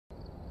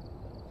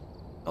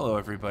Hello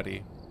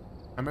everybody.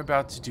 I'm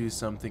about to do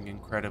something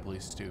incredibly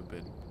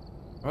stupid.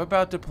 I'm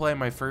about to play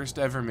my first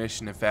ever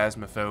mission of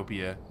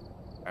Phasmophobia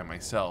by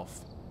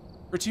myself.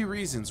 For two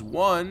reasons.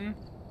 One,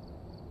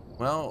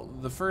 well,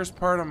 the first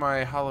part of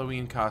my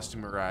Halloween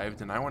costume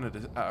arrived and I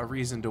wanted a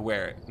reason to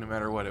wear it, no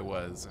matter what it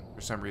was. And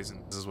for some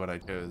reason, this is what I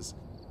chose.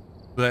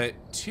 But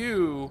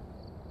two,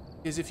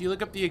 is if you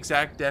look up the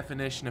exact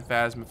definition of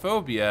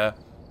Phasmophobia,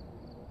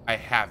 I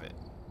have it.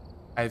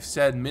 I've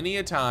said many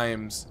a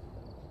times,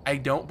 I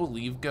don't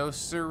believe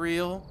ghosts are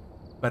real,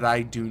 but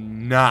I do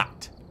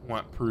not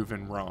want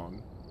proven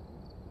wrong.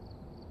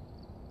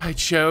 I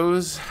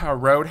chose a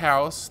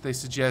roadhouse. They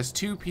suggest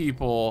two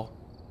people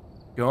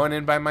going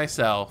in by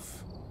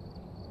myself.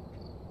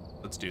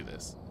 Let's do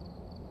this.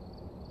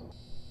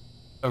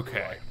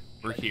 Okay,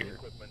 we're here.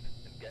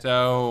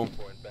 So,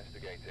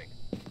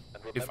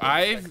 if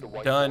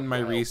I've done my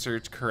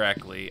research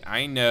correctly,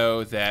 I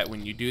know that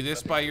when you do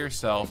this by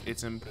yourself,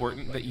 it's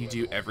important that you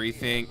do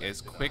everything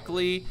as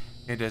quickly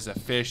and as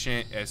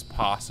efficient as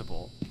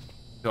possible.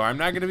 So I'm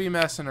not going to be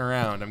messing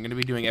around. I'm going to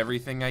be doing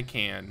everything I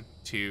can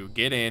to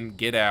get in,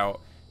 get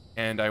out,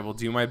 and I will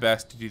do my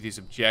best to do these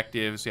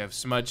objectives. We have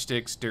smudge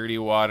sticks, dirty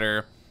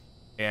water,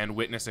 and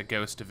witness a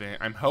ghost event.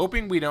 I'm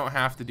hoping we don't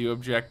have to do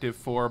objective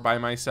 4 by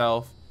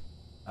myself,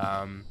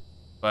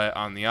 but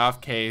on the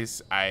off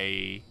case,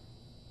 I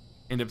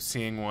end up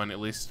seeing one, at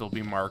least it'll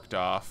be marked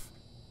off.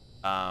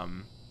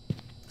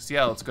 So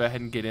yeah, let's go ahead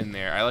and get in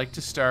there. I like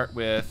to start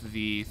with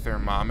the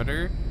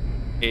thermometer,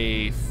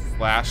 a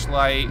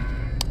flashlight,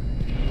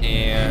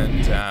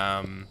 and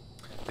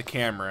the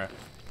camera.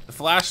 The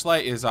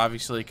flashlight is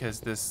obviously because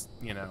this,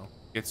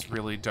 it's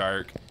really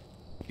dark.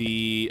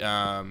 The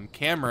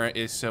camera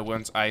is so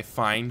once I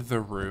find the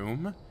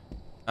room,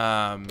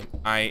 I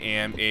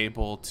am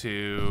able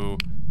to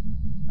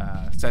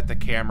set the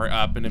camera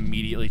up and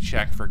immediately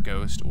check for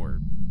ghost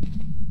orb.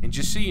 And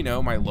just so you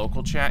know, my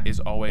local chat is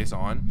always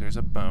on. There's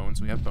a bone,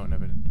 so we have bone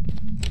evidence.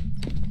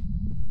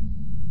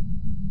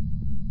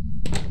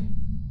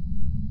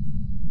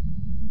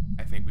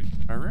 I think we've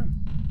got our room.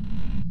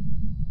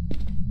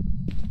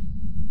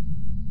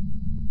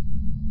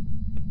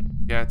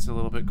 Yeah, it's a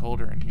little bit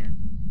colder in here.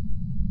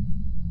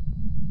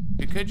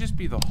 It could just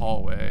be the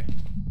hallway,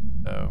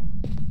 though.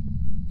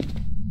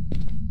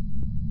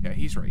 Yeah,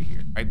 he's right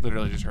here. I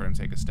literally just heard him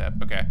take a step.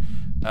 Okay.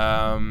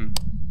 We're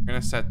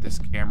gonna set this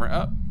camera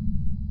up.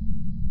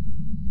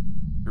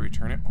 We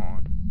turn it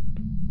on.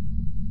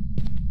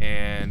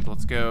 And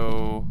let's get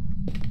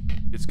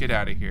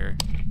out of here.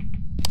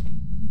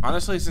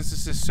 Honestly, since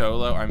this is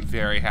solo, I'm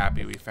very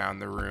happy we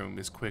found the room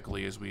as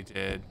quickly as we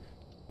did.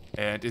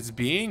 And it's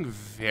being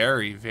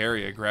very,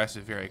 very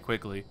aggressive very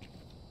quickly.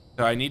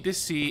 So I need to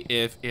see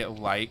if it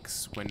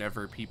likes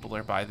whenever people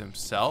are by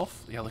themselves.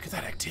 Yeah, look at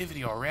that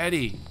activity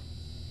already.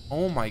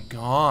 Oh my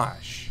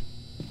gosh.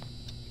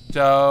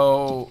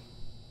 So,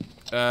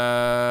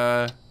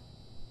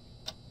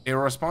 it'll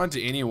respond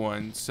to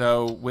anyone.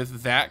 So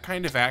with that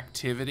kind of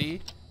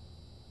activity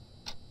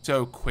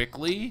so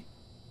quickly,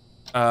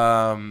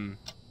 and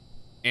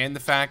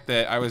the fact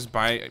that I was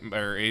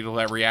able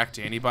to react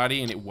to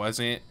anybody and it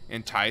wasn't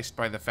enticed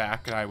by the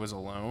fact that I was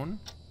alone,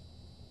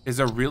 is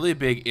a really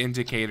big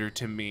indicator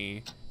to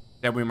me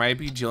that we might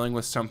be dealing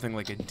with something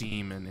like a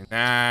demon, and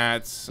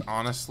that's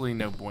honestly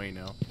no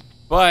bueno.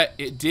 But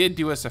it did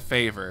do us a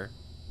favor.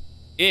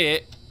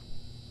 It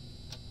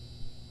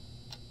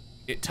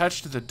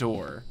touched the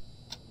door.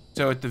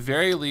 So at the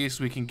very least,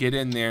 we can get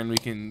in there and we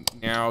can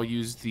now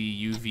use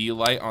the UV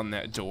light on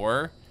that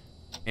door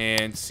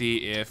and see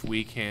if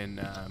we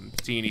can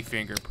see any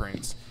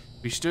fingerprints.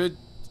 We should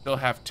still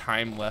have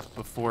time left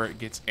before it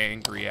gets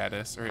angry at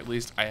us, or at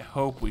least I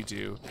hope we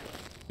do.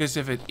 Because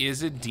if it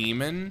is a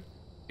demon,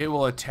 it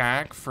will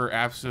attack for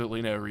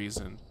absolutely no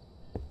reason.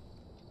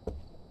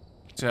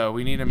 So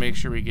we need to make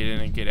sure we get in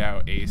and get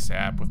out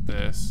ASAP with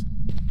this.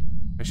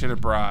 I should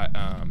have brought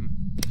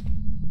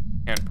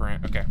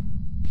handprint. Okay.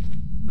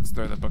 Let's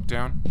throw the book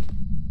down.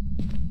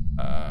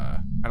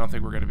 I don't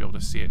think we're gonna be able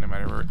to see it no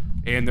matter where.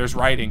 And there's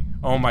writing.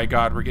 Oh my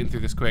god, we're getting through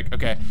this quick.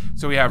 Okay,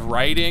 so we have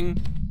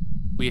writing,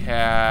 we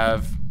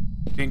have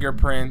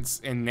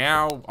fingerprints, and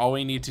now all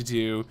we need to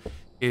do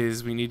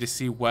is we need to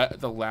see what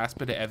the last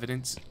bit of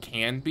evidence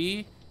can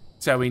be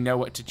so we know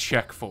what to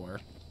check for.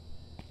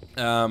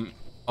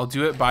 I'll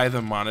do it by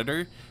the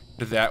monitor,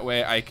 so that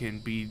way I can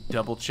be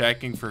double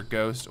checking for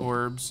ghost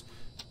orbs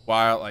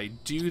while I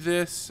do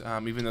this,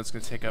 even though it's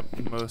going to take up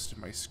most of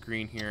my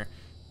screen here.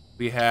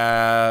 We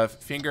have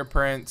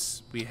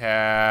fingerprints, we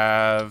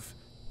have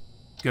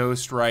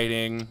ghost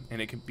writing,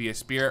 and it could be a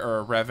spirit or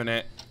a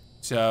revenant.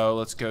 So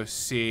let's go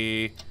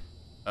see.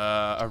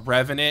 A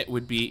revenant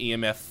would be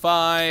EMF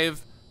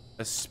 5,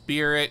 a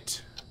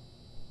spirit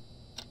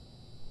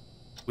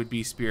would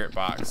be spirit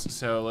box.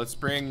 So let's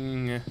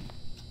bring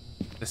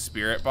the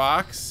spirit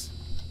box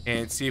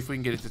and see if we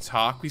can get it to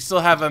talk. We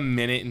still have 1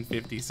 minute and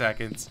 50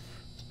 seconds.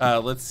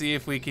 Let's see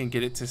if we can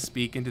get it to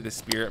speak into the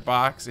spirit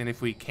box, and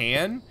if we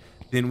can,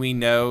 then we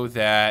know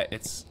that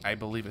it's, I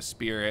believe, a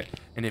spirit,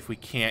 and if we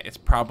can't, it's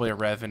probably a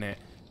revenant.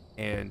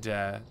 And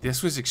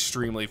this was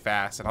extremely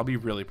fast, and I'll be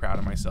really proud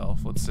of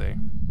myself. Let's see.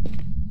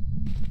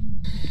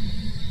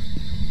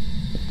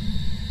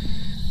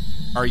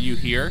 Are you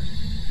here?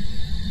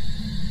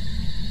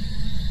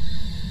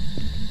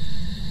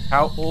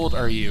 How old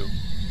are you?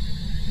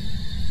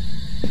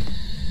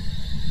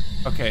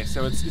 Okay,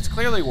 so it's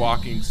clearly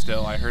walking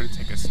still. I heard it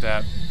take a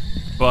step,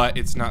 but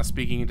it's not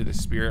speaking into the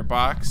spirit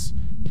box.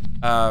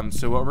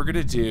 So what we're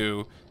gonna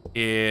do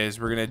is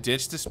we're gonna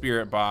ditch the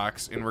spirit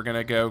box and we're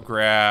gonna go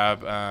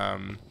grab,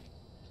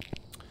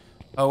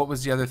 oh, what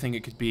was the other thing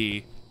it could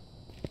be?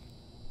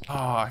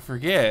 Oh, I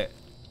forget.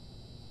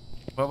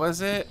 What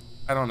was it?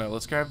 I don't know.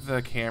 Let's grab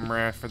the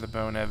camera for the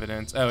bone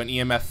evidence. Oh, an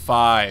EMF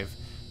 5.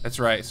 That's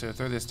right. So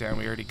throw this down.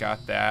 We already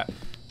got that.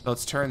 So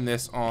let's turn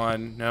this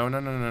on.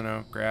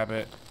 No. Grab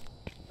it.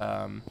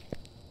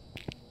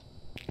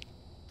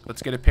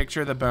 Let's get a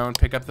picture of the bone,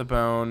 pick up the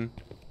bone,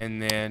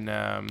 and then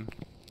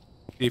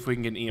see if we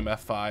can get an EMF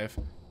 5.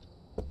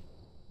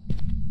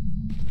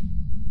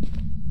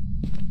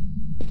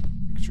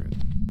 Picture it.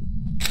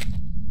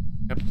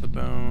 Pick up the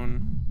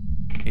bone,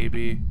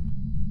 maybe.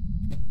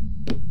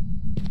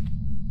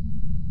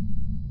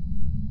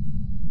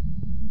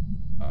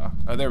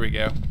 Oh, there we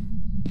go.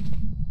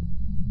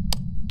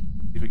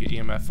 See if we get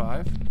EMF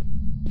 5.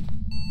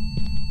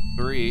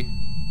 3.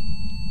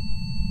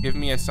 Give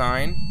me a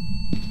sign.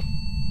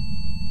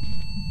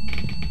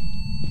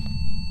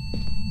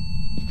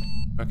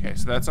 Okay,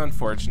 so that's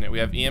unfortunate. We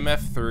have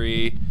EMF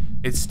 3.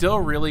 It's still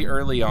really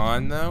early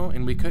on, though,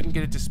 and we couldn't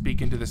get it to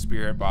speak into the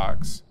spirit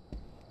box.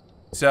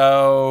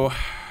 So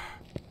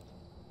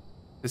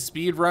the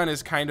speed run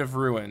is kind of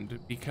ruined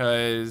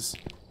because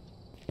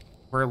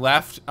we're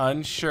left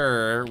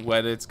unsure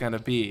what it's gonna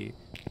be.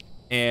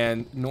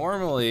 And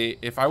normally,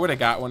 if I would have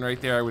got one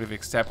right there, I would have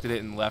accepted it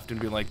and left and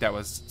been like, that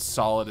was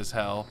solid as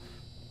hell.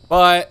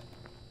 But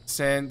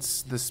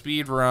since the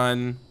speed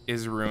run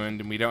is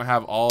ruined and we don't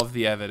have all of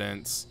the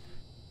evidence,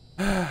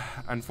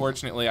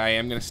 unfortunately, I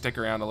am gonna stick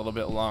around a little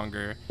bit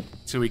longer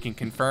so we can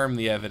confirm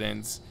the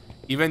evidence,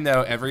 even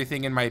though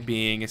everything in my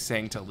being is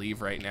saying to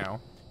leave right now.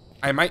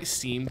 I might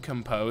seem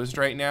composed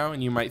right now,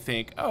 and you might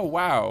think, oh,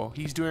 wow,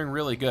 he's doing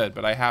really good,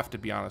 but I have to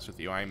be honest with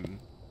you. I'm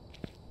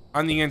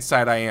on the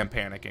inside, I am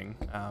panicking.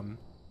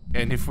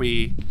 And if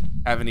we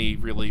have any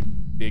really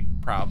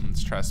big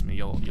problems, trust me,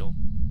 you'll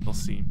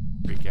see me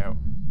freak out.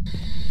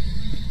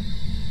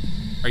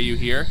 Are you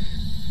here?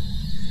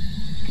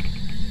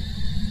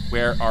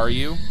 Where are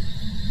you?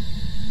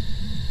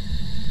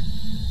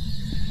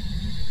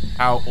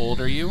 How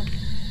old are you?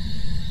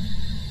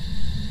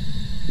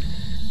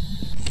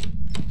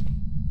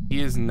 He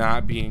is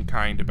not being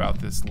kind about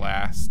this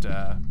last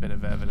bit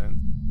of evidence.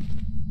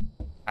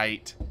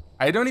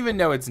 I don't even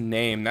know its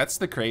name. That's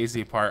the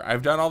crazy part.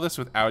 I've done all this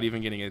without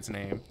even getting its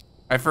name.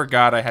 I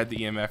forgot I had the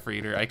EMF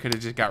reader. I could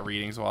have just got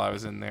readings while I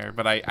was in there,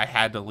 but I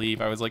had to leave.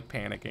 I was like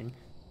panicking.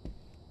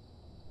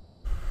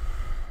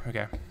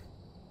 Okay.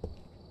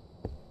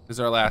 This is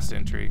our last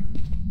entry.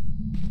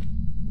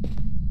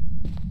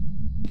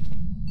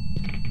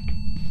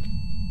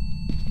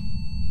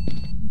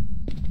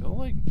 Feel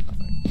like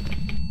nothing.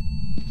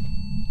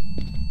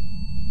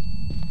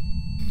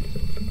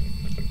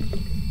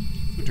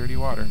 Ooh, dirty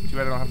water. Too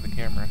bad I don't have the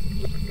camera.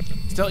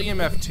 Still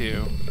EMF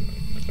 2.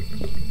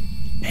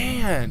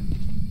 Man,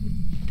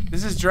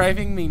 this is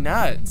driving me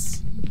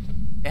nuts.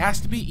 It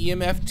has to be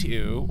EMF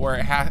 2, or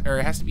it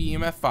has to be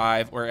EMF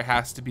 5, or it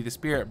has to be the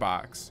spirit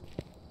box.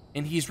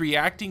 And he's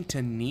reacting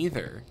to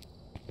neither.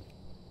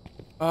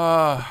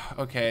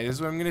 Okay, this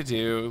is what I'm gonna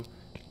do.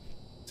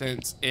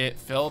 Since it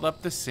filled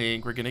up the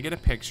sink, we're gonna get a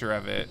picture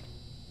of it.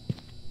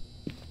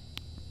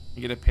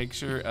 You get a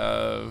picture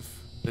of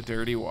the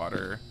dirty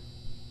water.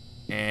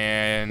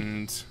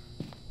 And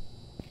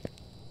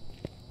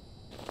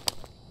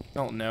I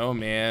don't know,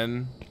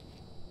 man.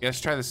 I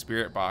guess try the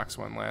spirit box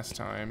one last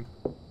time.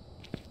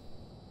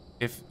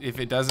 If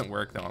it doesn't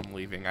work, though, I'm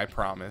leaving. I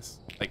promise.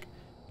 Like,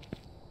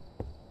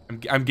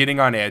 I'm getting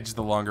on edge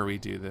the longer we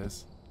do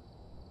this.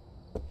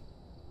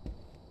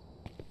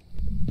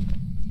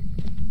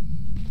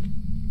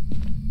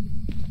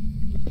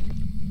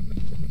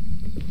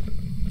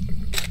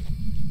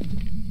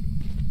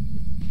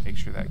 Make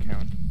sure that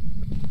counts.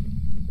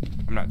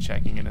 I'm not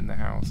checking it in the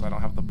house. I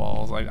don't have the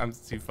balls. I'm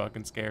too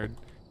fucking scared.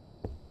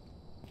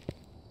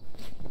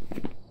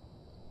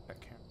 That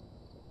counts.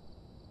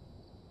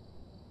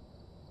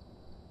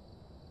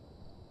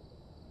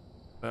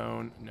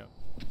 Bone, no.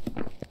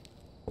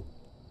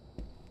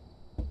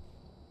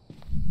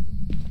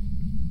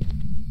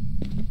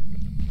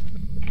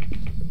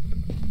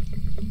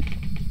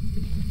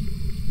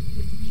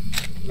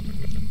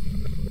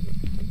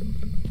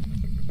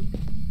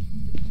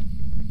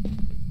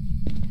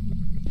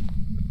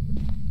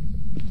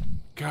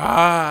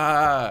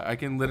 God, I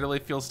can literally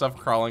feel stuff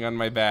crawling on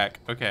my back.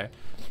 Okay.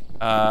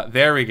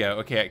 There we go.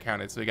 Okay, it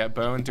counted. So we got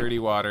bone, dirty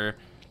water.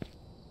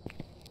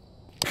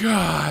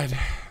 God.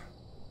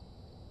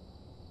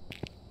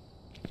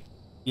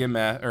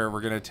 EMF, or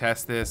we're gonna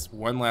test this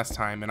one last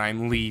time, and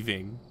I'm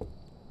leaving.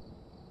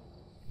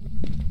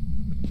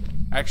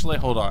 Actually,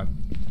 hold on.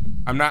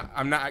 I'm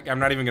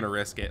not even gonna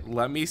risk it.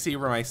 Let me see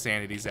where my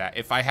sanity's at.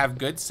 If I have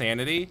good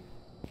sanity,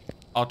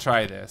 I'll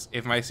try this.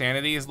 If my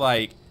sanity is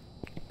like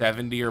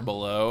 70 or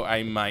below,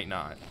 I might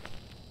not.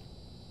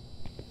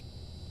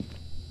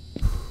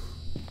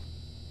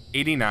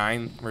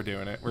 89, we're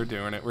doing it, we're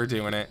doing it, we're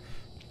doing it.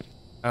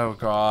 Oh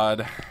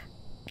God.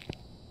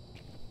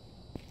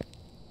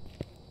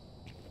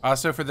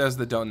 Also, for those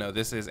that don't know,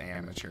 this is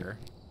amateur.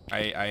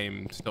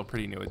 I'm still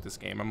pretty new at this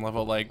game. I'm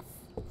level like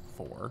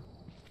 4.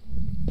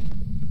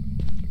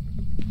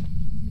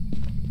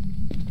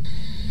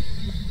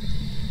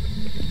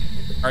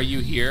 Are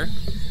you here?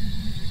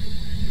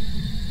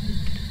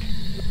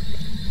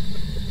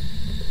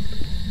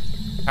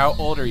 How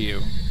old are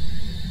you?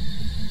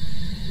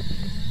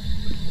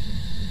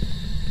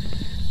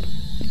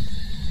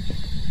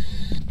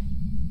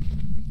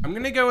 I'm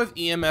gonna go with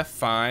EMF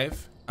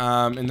 5.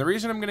 And the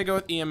reason I'm gonna go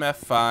with EMF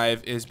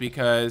 5 is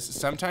because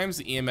sometimes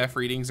the EMF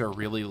readings are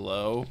really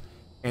low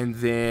and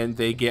then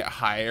they get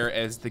higher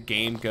as the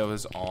game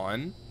goes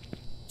on.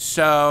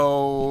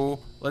 So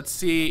let's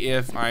see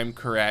if I'm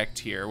correct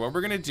here. What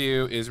we're gonna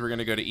do is we're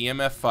gonna go to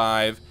EMF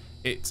 5.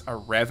 It's a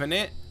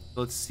Revenant.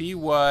 Let's see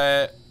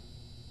what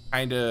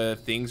kind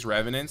of things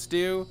Revenants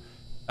do.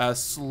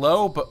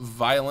 Slow but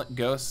violent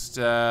ghost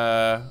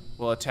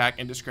will attack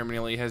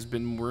indiscriminately, has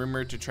been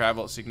rumored to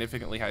travel at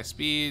significantly high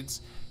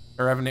speeds.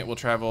 A Revenant will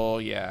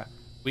travel, yeah.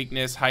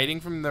 Weakness, hiding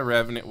from the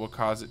Revenant will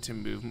cause it to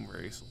move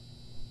very slowly.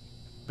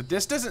 But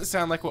this doesn't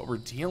sound like what we're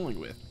dealing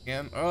with,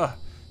 man. Ugh.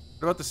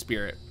 What about the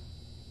spirit?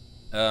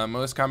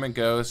 Most common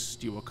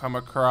ghost you will come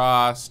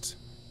across.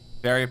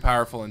 Very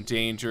powerful and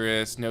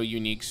dangerous. No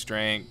unique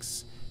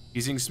strengths.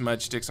 Using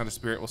smudge sticks on a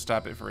spirit will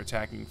stop it from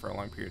attacking for a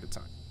long period of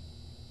time.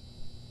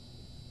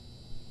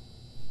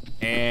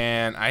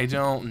 And I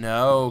don't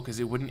know, because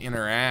it wouldn't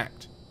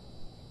interact.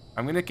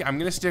 I'm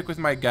gonna stick with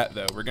my gut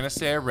though. We're gonna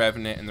say a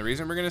Revenant, and the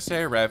reason we're gonna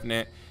say a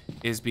Revenant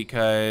is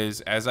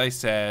because, as I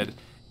said,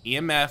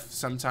 EMF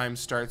sometimes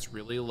starts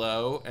really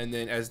low, and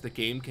then as the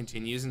game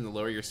continues and the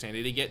lower your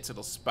sanity gets,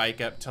 it'll spike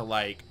up to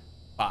like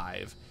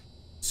 5.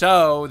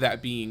 So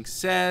that being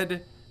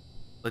said,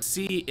 let's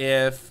see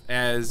if,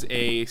 as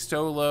a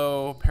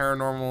solo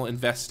paranormal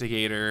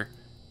investigator,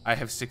 I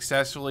have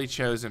successfully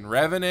chosen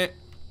Revenant,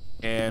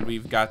 and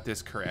we've got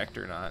this correct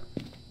or not.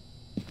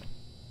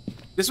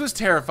 This was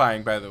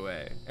terrifying, by the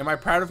way. Am I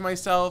proud of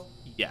myself?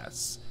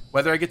 Yes.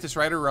 Whether I get this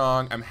right or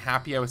wrong, I'm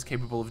happy I was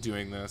capable of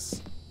doing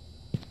this.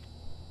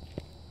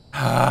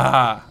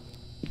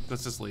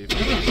 Let's just leave.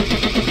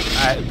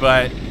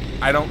 But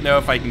I don't know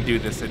if I can do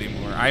this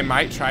anymore. I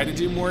might try to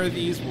do more of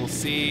these, we'll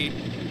see.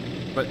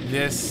 But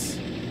this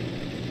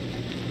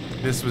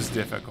was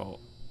difficult.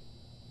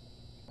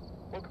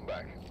 Welcome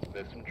back.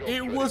 There's some jobs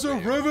It ready was for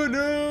a you.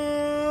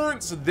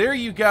 Revenant! So there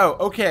you go.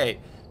 Okay.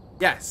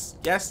 Yes,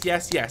 yes,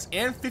 yes, yes.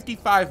 And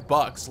 55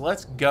 bucks.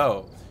 Let's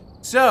go.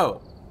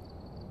 So,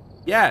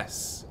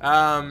 yes.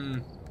 My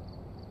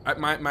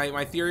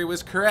theory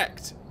was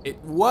correct. It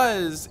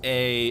was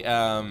a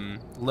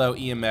low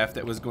EMF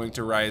that was going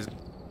to rise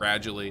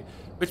gradually.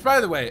 Which,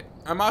 by the way,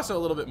 I'm also a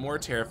little bit more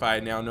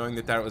terrified now knowing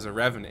that that was a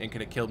Revenant and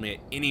could have killed me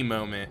at any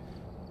moment.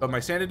 But my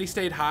sanity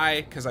stayed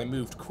high because I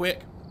moved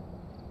quick.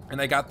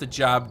 And I got the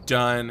job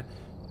done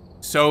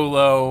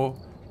solo,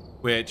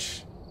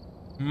 which,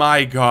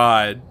 my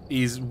God,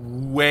 is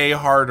way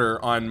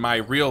harder on my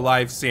real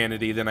life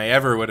sanity than I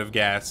ever would have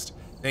guessed.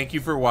 Thank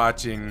you for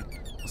watching.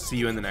 I'll see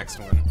you in the next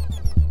one.